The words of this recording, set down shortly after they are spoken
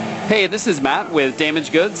Hey, this is Matt with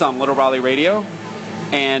Damaged Goods on Little Raleigh Radio,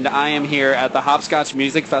 and I am here at the Hopscotch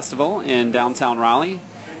Music Festival in downtown Raleigh,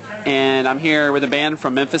 and I'm here with a band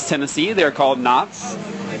from Memphis, Tennessee. They're called Knots.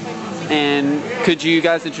 And could you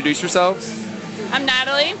guys introduce yourselves? I'm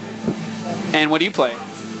Natalie. And what do you play?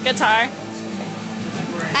 Guitar.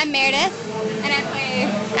 I'm Meredith, and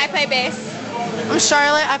I play bass. I'm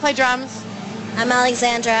Charlotte. I play drums. I'm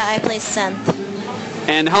Alexandra. I play synth.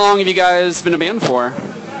 And how long have you guys been a band for?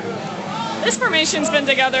 This formation's been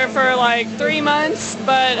together for like 3 months,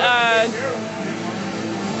 but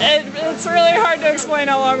it's really hard to explain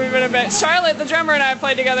how long we've been a band. Charlotte, the drummer, and I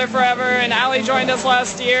played together forever, and Allie joined us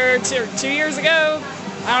last year, 2 years ago.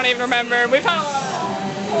 I don't even remember. We've had a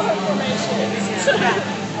lot of formations.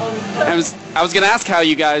 I was going to ask how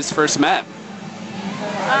you guys first met.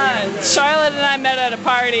 Charlotte and I met at a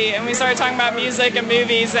party, and we started talking about music and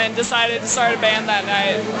movies and decided to start a band that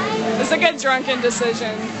night. It was a good drunken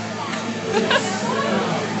decision.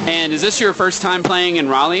 And is this your first time playing in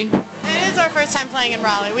Raleigh? It is our first time playing in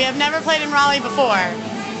Raleigh. We have never played in Raleigh before.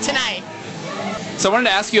 Tonight. So I wanted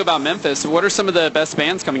to ask you about Memphis. What are some of the best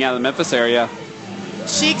bands coming out of the Memphis area?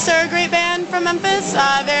 Sheiks are a great band from Memphis.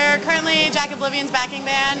 They're currently Jack Oblivion's backing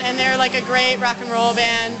band, and they're like a great rock and roll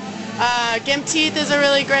band. Gimp Teeth is a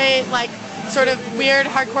really great, like, sort of weird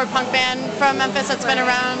hardcore punk band from Memphis that's been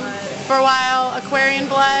around for a while. Aquarian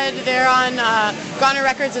Blood, they're on Goner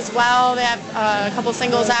Records as well. They have a couple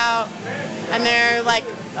singles out, and they're like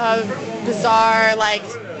a bizarre, like,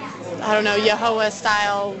 I don't know,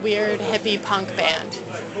 Yehovah-style, weird hippie punk band.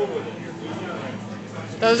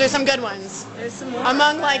 Those are some good ones.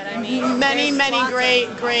 Among like many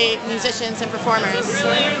great musicians and performers.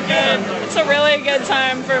 It's a really good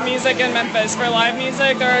time for music in Memphis, for live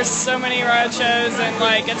music. There are so many riot shows, and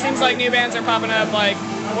like it seems like new bands are popping up like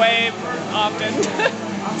way often.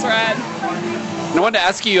 It's rad. And I wanted to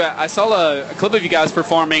ask you, I saw a clip of you guys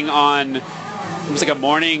performing on, it was like a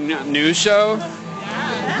morning news show.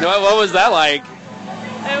 Yeah. What was that like?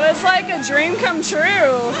 It was like a dream come true,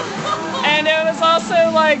 and it was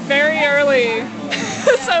also like very early,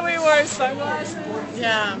 so we wore sunglasses.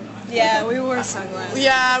 Yeah, we wore sunglasses.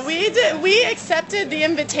 Yeah, we did. We accepted the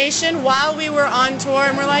invitation while we were on tour,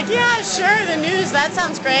 and we're like, yeah, sure, the news, that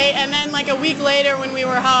sounds great. And then like a week later, when we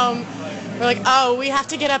were home, we're like, oh, we have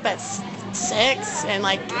to get up at 6 and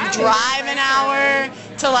like drive an hour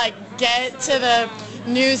to like get to the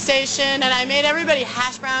news station, and I made everybody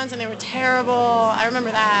hash browns, and they were terrible. I remember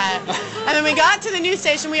that. And then we got to the news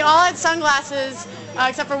station. We all had sunglasses,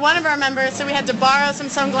 except for one of our members, so we had to borrow some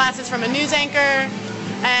sunglasses from a news anchor,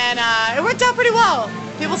 and it worked out pretty well.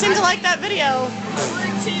 People seem to like that video.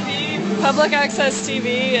 Public access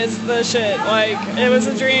TV is the shit. Like, it was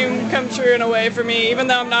a dream come true in a way for me, even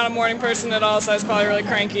though I'm not a morning person at all, so I was probably really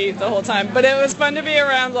cranky the whole time. But it was fun to be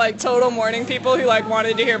around, like, total morning people who, like,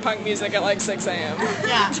 wanted to hear punk music at, like, 6 a.m.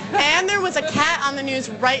 Yeah. And there was a cat on the news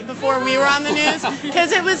right before we were on the news,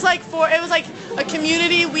 because it was like a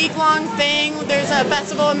community week-long thing. There's a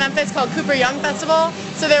festival in Memphis called Cooper Young Festival,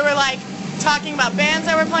 so they were, like, talking about bands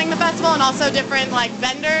that were playing the festival and also different like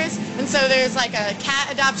vendors, and so there's like a cat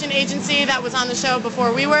adoption agency that was on the show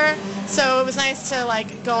before we were, so it was nice to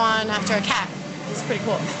like go on after a cat. It's pretty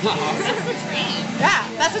cool. That's a dream. Yeah,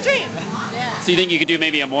 that's a dream. Yeah. So you think you could do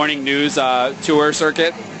maybe a morning news tour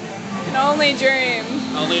circuit? Can only dream.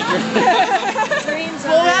 Only a dream. Dreams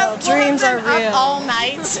are real. Dreams are real. Up all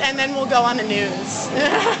night, and then we'll go on the news.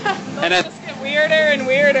 And It'll just get weirder and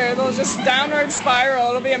weirder. They'll just downward spiral.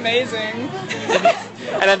 It'll be amazing.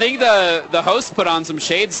 And I think the host put on some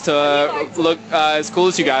shades to look as cool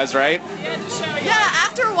as you guys, right? Yeah,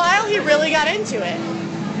 after a while he really got into it.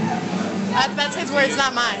 That's his words,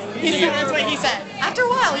 not mine. That's what he said. After a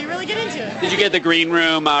while, you really get into it. Did you get the green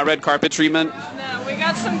room red carpet treatment? No, we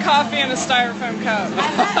got some coffee in a styrofoam cup.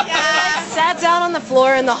 Yeah. Sat down on the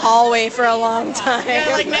floor in the hallway for a long time.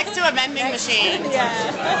 Yeah, like next to a vending machine.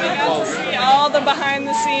 Yeah. We got to see all the behind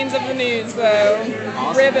the scenes of the news, though.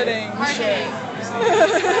 Riveting shit.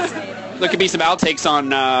 There could be some outtakes on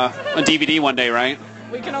DVD one day, right?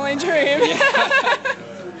 We can only dream.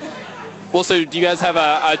 Well, so do you guys have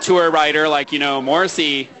a tour writer, like, you know,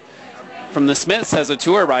 Morrissey from the Smiths has a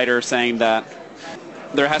tour writer saying that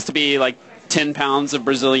there has to be like 10 pounds of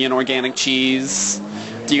Brazilian organic cheese.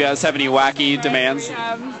 Do you guys have any wacky demands? We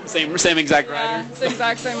have. Same exact writer? It's the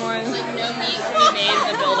exact same one. No meat can be made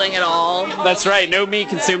in the building at all. That's right, no meat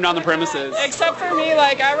consumed on the premises. Except for me,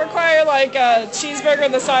 like, I require, like, a cheeseburger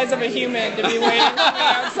the size of a human to be waiting for me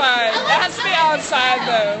outside. It has to be outside,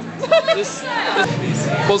 though.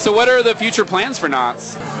 Well, so what are the future plans for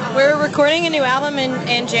Knots? We're recording a new album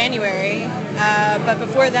in January, but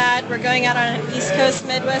before that we're going out on an East Coast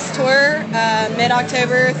Midwest tour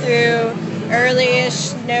mid-October through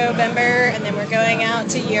early-ish November, and then we're going out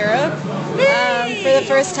to Europe for the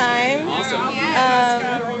first time. Awesome.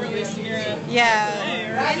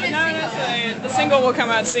 The single will come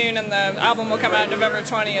out soon, and the album will come out November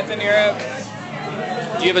 20th in Europe.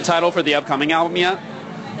 Do you have a title for the upcoming album yet?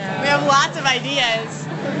 We have lots of ideas,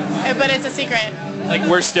 but it's a secret. Like,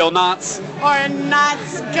 we're still Knots? Or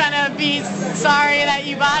Knots gonna be sorry that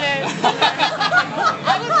you bought it.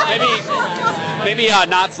 Maybe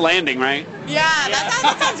Knots Landing, right? Yeah,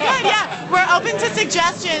 that sounds good, yeah. We're open to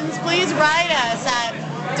suggestions. Please write us at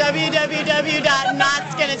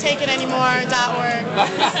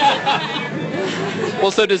www.notsgonnatakeititanymore.org.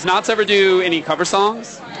 Well, so does Knots ever do any cover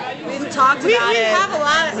songs? We've talked about We it. have a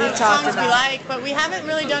lot of songs we about like, but we haven't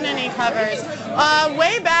really done any covers.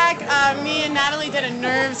 Way back, me and Natalie did a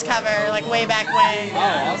Nerves cover, like way back when,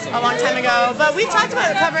 a long time ago. But we've talked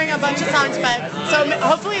about covering a bunch of songs, but so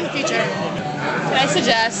hopefully in the future. Can I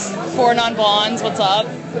suggest Four Non-Blondes, What's Up?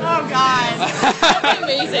 Oh God. That's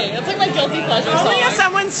amazing. It's like my guilty pleasure Only if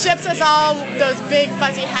song. someone ships us all those big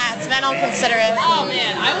fuzzy hats, then I'll consider it. Oh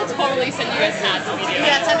man, I will totally send you guys hats immediately.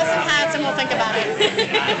 Yeah, send us some hats and we'll think about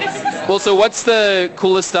it. Well, so what's the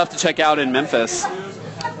coolest stuff to check out in Memphis? Man,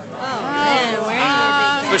 where do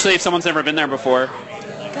you Especially if someone's never been there before. begin?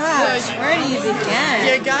 Gosh, where do you begin?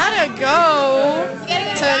 You gotta go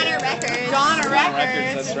gotta to Donna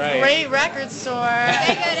Records. that's right. Great record store.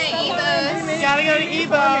 Go to Evo's. You gotta go to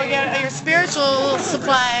Ebo, get your spiritual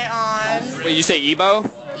supply on. Wait, you say Ebo?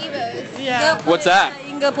 Yeah. What's that? You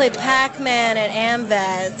can go play Pac-Man at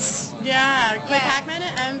Amvets Yeah, play Pac-Man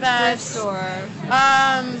at thrift MVETS. store.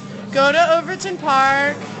 Go to Overton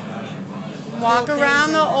Park. Walk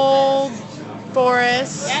around the old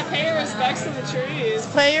forest. Yeah, pay your respects to the trees.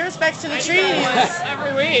 Pay your respects to the trees.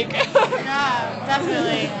 Every week. Yeah,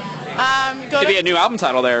 definitely. Go Could be a to new album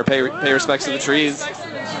title there. Pay respects to the trees.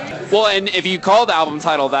 Well, and if you call the album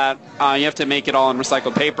title that, you have to make it all in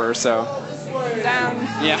recycled paper. So Down.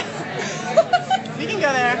 yeah, we can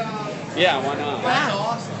go there. yeah, why not?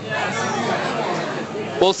 Wow.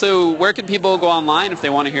 Well, so where can people go online if they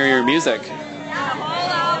want to hear your music? The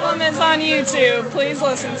whole album is on YouTube. Please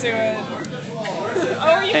listen to it.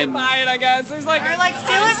 Or you can And- buy it, I guess. There's like Or like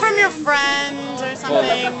steal it from your friend or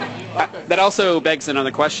something. That also begs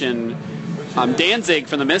another question. Danzig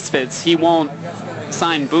from the Misfits, he won't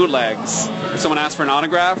sign bootlegs. If someone asks for an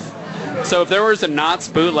autograph. So if there was a Knots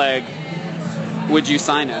bootleg, would you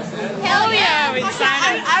sign it? hell yeah, we'd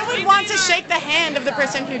sign it. I would want to shake the hand of the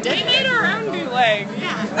person who did We it. made our own bootleg.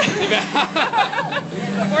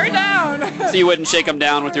 We're down. So you wouldn't shake them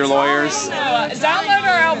down with your lawyers? Download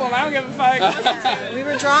our album. I don't give a fuck. We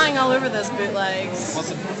were drawing all over those bootlegs.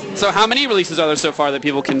 So how many releases are there so far that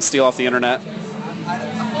people can steal off the internet?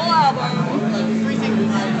 Full album.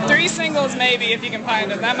 3 singles maybe if you can find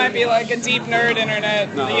them. That might be like a deep nerd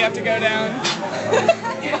internet that you have to go down.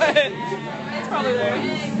 But it's probably there.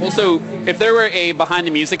 Well, so if there were a behind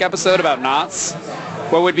the music episode about Knots,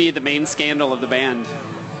 what would be the main scandal of the band?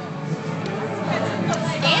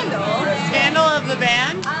 Scandal of the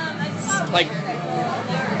band. Like,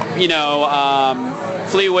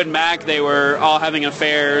 Fleetwood Mac, they were all having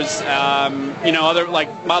affairs. Other, like,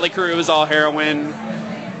 Motley Crue was all heroin.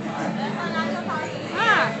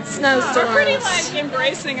 Snowstorms. We're pretty like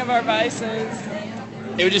embracing of our vices.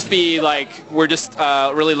 It would just be like, we're just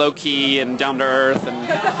really low key and down to earth, and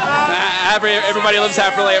everybody lives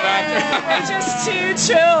happily ever after. We're just too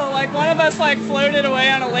chill. Like one of us like floated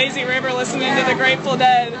away on a lazy river listening to the Grateful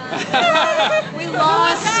Dead. We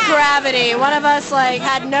lost gravity. One of us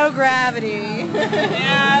had no gravity.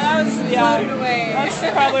 Floated away. That's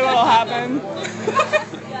probably what'll happen.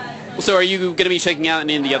 So are you going to be checking out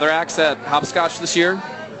any of the other acts at Hopscotch this year?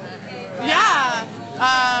 Yeah.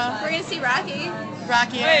 We're gonna see Rocky.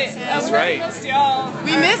 Rocky. Wait, yes. we right. missed y'all.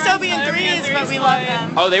 We missed Obie and Threes, but we love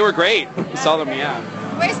them. Oh, they were great. We saw them, yeah.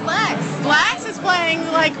 Where's Flex? Blacks is playing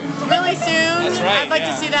really soon. That's right, I'd like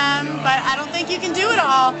yeah. to see them, but I don't think you can do it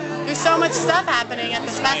all. There's so much stuff happening at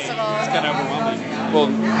this festival. Kind of overwhelming. Well,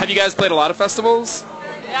 have you guys played a lot of festivals?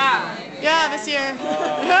 Yeah. Yeah, this year.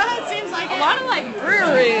 It seems like A lot of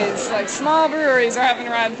breweries, like small breweries, are having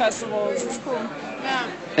rad festivals. It's cool. Yeah.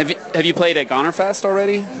 Have you played at Gonerfest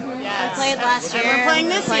already? Yes. Played last year. And we're playing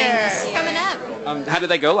this year. Coming up. How did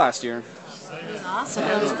that go last year? Awesome.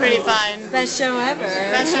 It was pretty fun. Best show ever.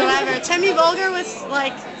 Best show ever. Timmy Vulgar was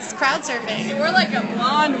crowd surfing. Wore like a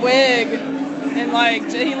blonde wig,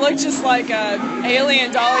 and he looked just like a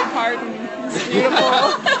alien Dolly Parton. It's beautiful.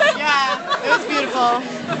 Yeah, it was beautiful.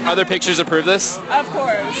 Other pictures to prove this? Of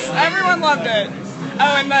course. Everyone loved it.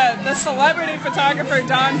 Oh, and the celebrity photographer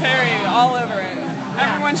Don Perry all over it.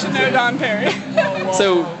 Everyone should know Don Perry.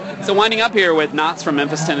 So winding up here with Knott's from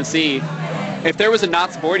Memphis, Tennessee, if there was a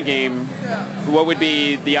Knott's board game, what would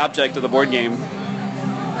be the object of the board game?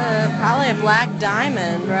 Probably a black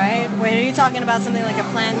diamond, right? Wait, are you talking about something like a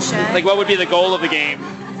planchette? Like, what would be the goal of the game?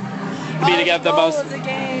 Would be to get the most... of the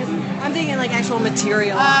game. I'm thinking like actual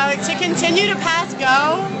material. To continue to pass go,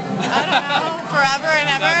 I don't know, forever and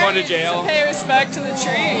ever. Not going to jail. Pay respect to the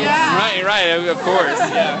tree. Yeah. Right, of course,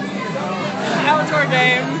 yeah. Outdoor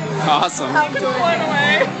game. Awesome. Put one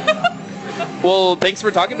away. Well, thanks for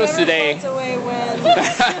talking to us today. Away wins.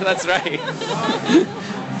 That's right.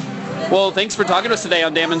 Well, thanks for talking to us today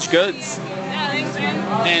on Damaged Goods. Yeah, thanks,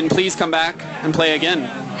 man. And please come back and play again.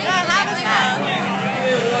 Yeah, have us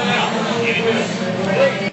fun.